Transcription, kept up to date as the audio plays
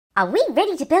Are we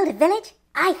ready to build a village?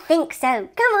 I think so.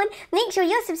 Come on, make sure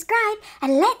you're subscribed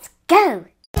and let's go!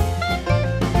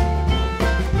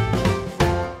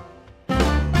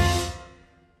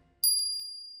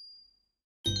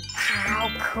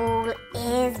 How cool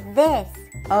is this?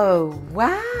 Oh,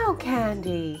 wow,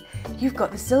 Candy! You've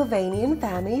got the Sylvanian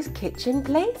family's kitchen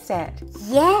playset.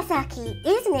 Yes, Aki,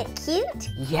 isn't it cute?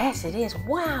 Yes, it is.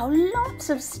 Wow, lots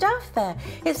of stuff there.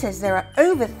 It says there are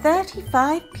over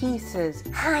 35 pieces.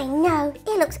 I know,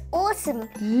 it looks awesome.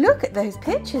 Look at those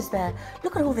pictures there.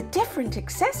 Look at all the different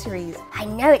accessories. I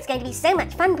know it's going to be so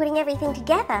much fun putting everything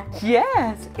together.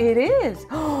 Yes, it is.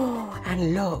 Oh,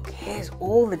 and look, here's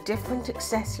all the different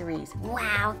accessories.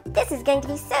 Wow, this is going to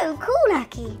be so cool,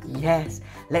 Aki. Yes,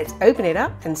 let's open it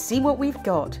up and see what we've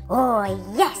got. Oh,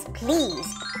 yes, please.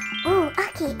 Oh,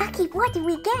 Aki, what did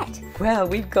we get? Well,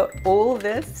 we've got all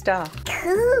this stuff.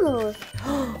 Cool.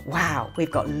 Wow,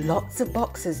 we've got lots of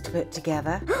boxes to put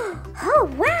together. Oh,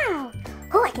 wow.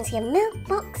 Oh, I can see a milk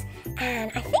box,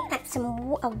 and I think that's a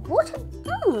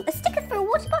sticker for a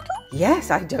water bottle?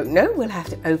 Yes, I don't know. We'll have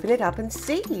to open it up and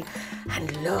see.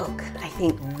 And look, I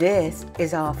think this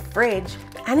is our fridge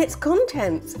and its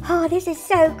contents. Oh, this is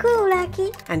so cool,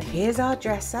 Aki. And here's our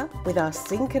dresser with our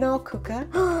sink and our cooker.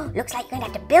 Oh, looks like you're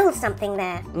going to have to build something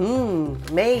there.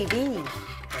 Maybe.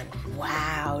 And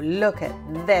wow, look at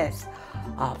this.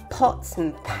 Our pots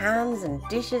and pans and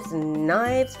dishes and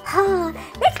knives. Oh,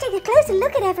 let's take a closer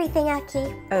look at everything,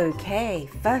 Aki. Okay,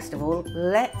 first of all,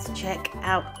 let's check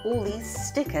out all these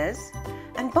stickers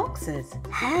and boxes.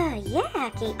 Oh, yeah,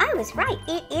 Aki, I was right.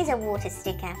 It is a water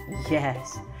sticker.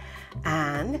 Yes,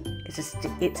 and it's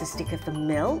a sticker for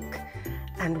milk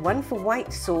and one for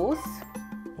white sauce.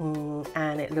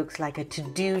 And it looks like a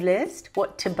to-do list,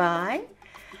 what to buy,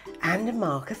 and a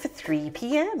marker for 3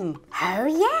 p.m. Oh,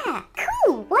 yeah.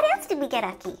 Cool. What else did we get,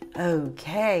 Aki?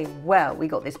 Okay, well, we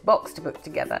got this box to put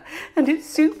together, and it's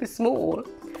super small.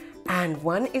 And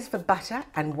one is for butter,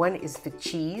 and one is for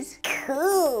cheese.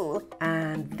 Cool.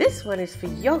 And this one is for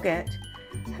yogurt,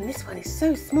 and this one is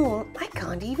so small, I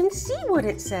can't even see what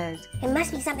it says. It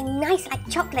must be something nice like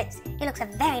chocolates. It looks a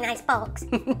very nice box.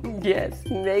 Yes,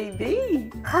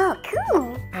 maybe. Oh,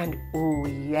 cool. And oh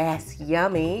yes,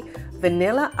 yummy,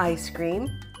 vanilla ice cream,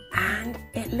 and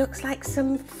it looks like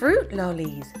some fruit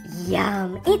lollies.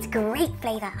 Yum, it's grape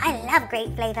flavour. I love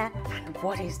grape flavour. And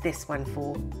what is this one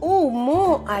for? Oh,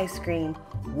 more ice cream,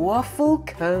 waffle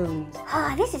cones.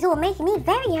 Oh, this is all making me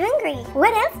very hungry.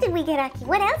 What else did we get, Aki?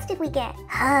 What else did we get?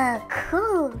 Oh,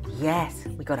 cool. Yes,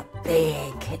 we got a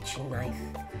big kitchen knife,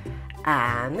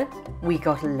 and we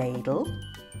got a ladle,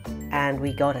 and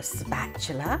we got a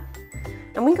spatula,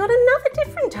 and we got another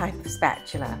different type of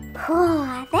spatula.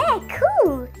 Oh, they're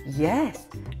cool. Yes,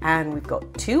 and we've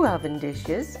got 2 oven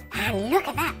dishes. And look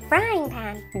at that frying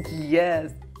pan.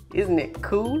 Yes, isn't it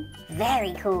cool?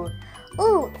 Very cool.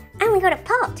 Ooh, and we got a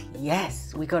pot.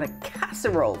 Yes, we got a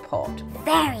casserole pot.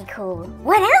 Very cool.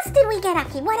 What else did we get,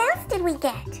 Aki? What else did we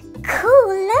get?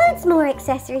 Cool, loads more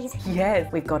accessories. Yes,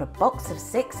 we've got a box of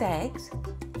 6 eggs.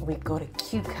 We've got a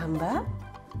cucumber.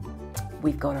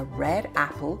 We've got a red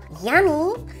apple.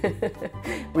 Yummy.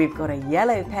 We've got a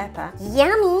yellow pepper.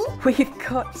 Yummy. We've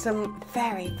got some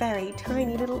very, very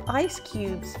tiny little ice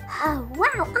cubes. Oh,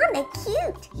 wow, aren't they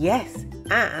cute? Yes,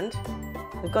 and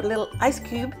we've got a little ice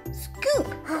cube scoop.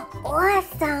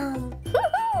 Awesome.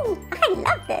 I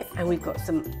love this. And we've got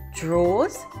some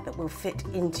drawers that will fit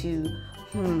into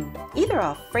either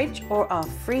our fridge or our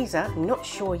freezer. I'm not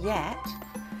sure yet.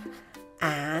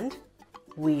 And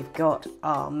we've got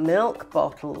our milk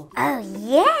bottle. Oh,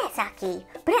 yes, Aki,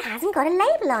 but it hasn't got a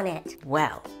label on it.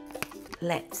 Well,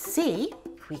 let's see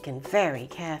if we can very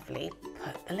carefully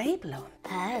put the label on.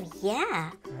 Oh,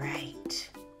 yeah. Right.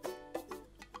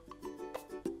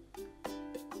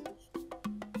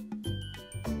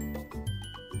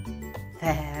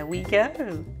 There we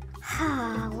go.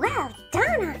 Oh, well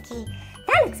done, Aki.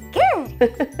 That looks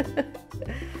good.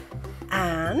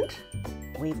 And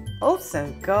we've also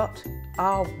got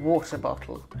our water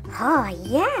bottle. Oh,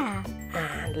 yeah.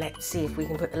 And let's see if we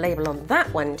can put the label on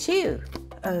that one too.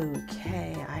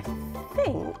 Okay, I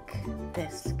think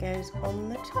this goes on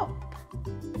the top.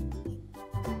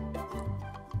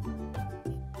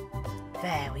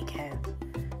 There we go.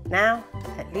 Now,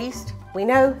 at least we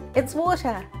know it's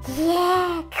water.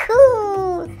 Yeah,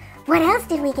 cool. What else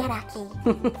did we get, Aki?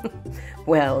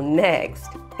 Well, next,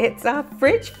 it's our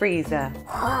fridge freezer.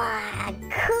 Oh,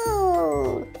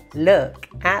 cool. Look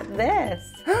at this.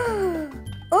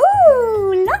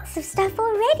 Ooh, lots of stuff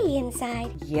already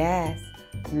inside. Yes,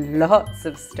 Lots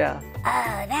of stuff.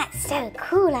 Oh, that's so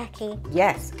cool, Aki.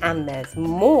 Yes, and there's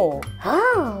more.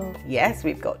 Oh. Yes,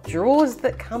 we've got drawers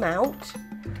that come out.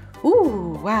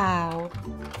 Ooh, wow.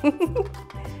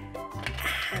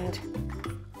 And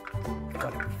we've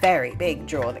got a very big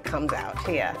drawer that comes out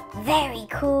here. Very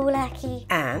cool, Aki.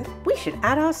 And we should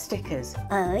add our stickers.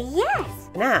 Oh, yes.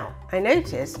 Now, I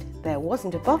noticed there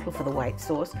wasn't a bottle for the white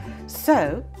sauce,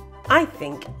 so I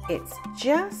think it's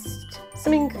just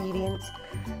some ingredients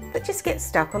that just get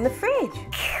stuck on the fridge.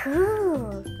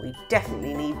 Cool. We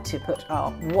definitely need to put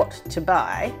our what to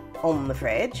buy on the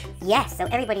fridge. Yes, so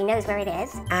everybody knows where it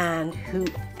is. And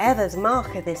whoever's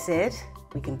marker this is,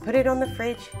 we can put it on the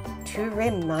fridge to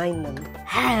remind them.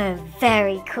 Oh,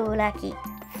 very cool, Aki.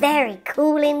 Very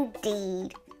cool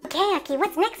indeed. Okay, Aki,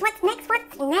 what's next? What's next?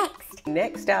 What's next?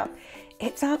 Next up,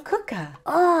 it's our cooker.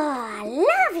 Oh,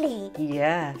 lovely.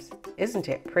 Yes, isn't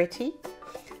it pretty?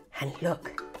 And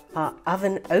look, our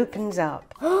oven opens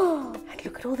up. Oh, And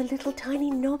look at all the little tiny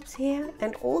knobs here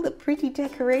and all the pretty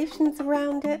decorations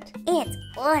around it. it's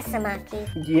awesome, Aki.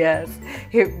 Yes,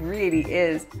 it really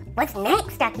is. What's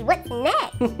next, Aki? What's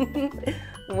next?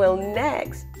 Well,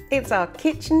 next, it's our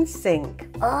kitchen sink.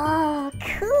 Oh,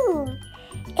 cool.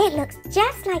 It looks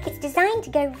just like it's designed to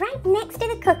go right next to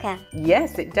the cooker.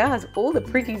 Yes, it does. All the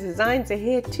pretty designs are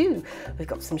here too. We've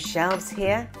got some shelves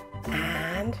here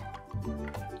and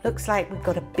looks like we've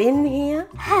got a bin here.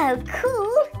 Oh,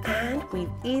 cool. And we've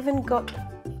even got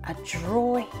a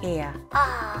drawer here.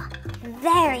 Oh,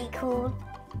 very cool.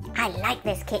 I like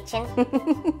this kitchen.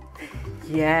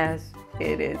 Yes,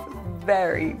 it is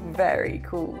very, very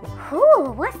cool.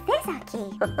 Ooh, what's this,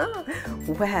 Aki?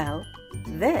 Well,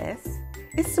 this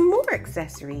is some more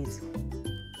accessories.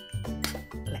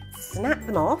 Let's snap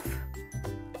them off.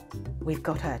 We've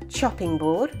got a chopping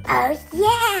board. Oh,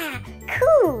 yeah.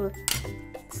 Cool.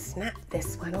 Snap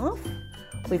this one off.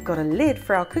 We've got a lid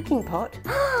for our cooking pot.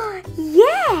 Oh,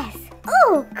 yes.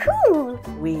 Oh, cool.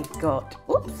 We've got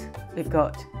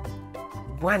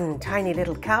one tiny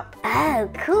little cup Oh,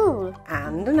 cool.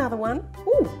 and another one.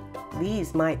 Ooh,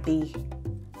 these might be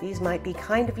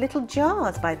kind of little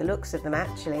jars by the looks of them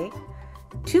actually.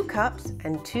 2 cups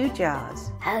and 2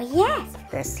 jars. Oh, yes.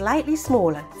 They're slightly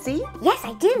smaller, see? Yes,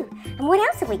 I do. And what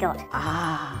else have we got?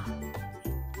 Ah,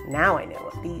 now I know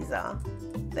what these are.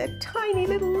 They're tiny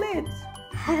little lids.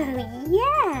 Oh,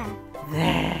 yeah.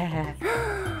 There.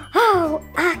 Oh,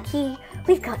 Aki,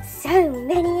 we've got so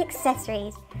many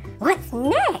accessories. What's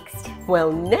next?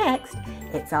 Well, next,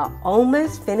 it's our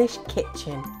almost finished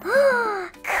kitchen. Oh,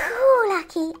 cool,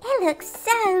 Aki. It looks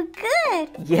so good.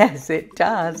 Yes, it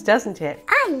does, doesn't it?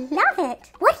 I love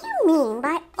it. What do you mean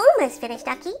by almost finished,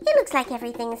 Aki? It looks like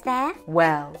everything's there.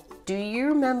 Well, do you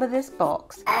remember this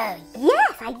box? Oh,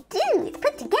 yes, I do. It's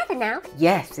put together now.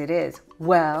 Yes, it is.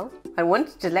 Well, I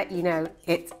wanted to let you know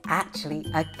it's actually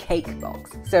a cake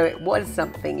box, so it was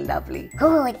something lovely.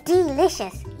 Oh,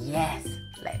 delicious. Yes,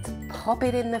 let's pop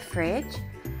it in the fridge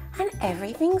and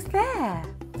everything's there.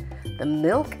 The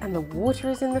milk and the water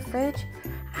is in the fridge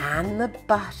and the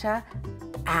butter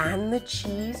and the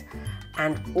cheese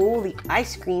and all the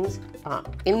ice creams are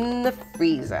in the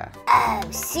freezer. Oh,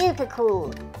 super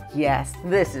cool. Yes,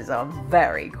 this is a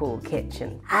very cool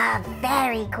kitchen. A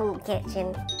very cool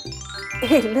kitchen.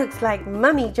 It looks like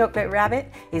Mummy Chocolate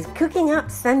Rabbit is cooking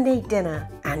up Sunday dinner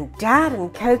and Dad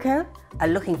and Coco are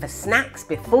looking for snacks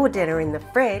before dinner in the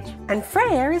fridge and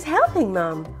Freya is helping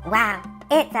Mum. Wow,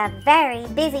 it's a very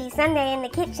busy Sunday in the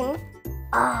kitchen.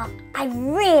 Oh, I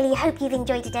really hope you've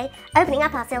enjoyed today opening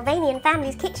up our Sylvanian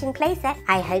Family's Kitchen playset.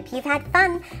 I hope you've had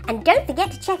fun and don't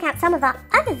forget to check out some of our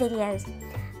other videos.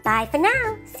 Bye for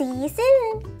now. See you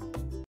soon.